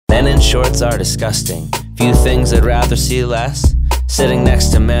shorts are disgusting. Few things I'd rather see less. Sitting next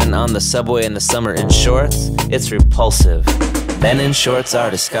to men on the subway in the summer in shorts, it's repulsive. Men in shorts are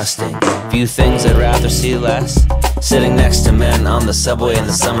disgusting. Few things I'd rather see less. Sitting next to men on the subway in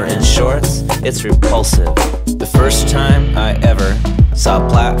the summer in shorts, it's repulsive. The first time I ever saw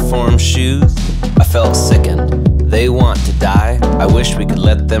platform shoes, I felt sickened. They want to die, I wish we could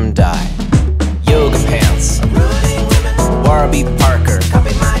let them die. Yoga pants, Warby Parker.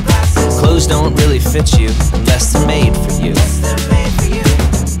 Clothes don't really fit you unless they're made for you.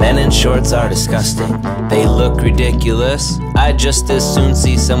 Men in shorts are disgusting. They look ridiculous. I'd just as soon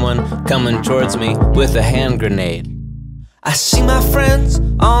see someone coming towards me with a hand grenade. I see my friends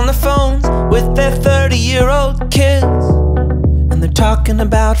on the phones with their 30-year-old kids, and they're talking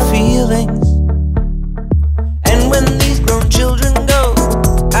about feelings. And when these grown children go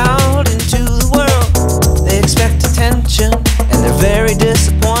out into the world, they expect attention and they're very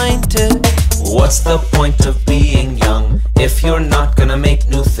disappointed. What's the point of being young if you're not gonna make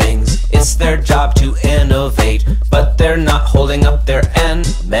new things? It's their job to innovate, but they're not holding up their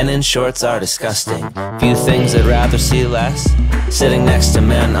end. Men in shorts are disgusting. Few things I'd rather see less. Sitting next to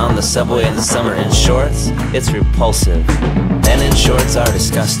men on the subway in the summer in shorts, it's repulsive. Men in shorts are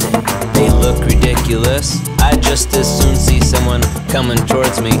disgusting. They look ridiculous. I'd just as soon see someone coming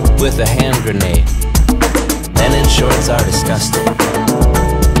towards me with a hand grenade. Men in shorts are disgusting.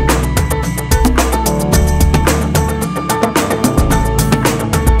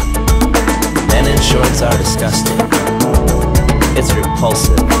 Men in shorts are disgusting. It's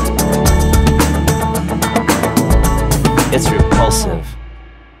repulsive. It's repulsive.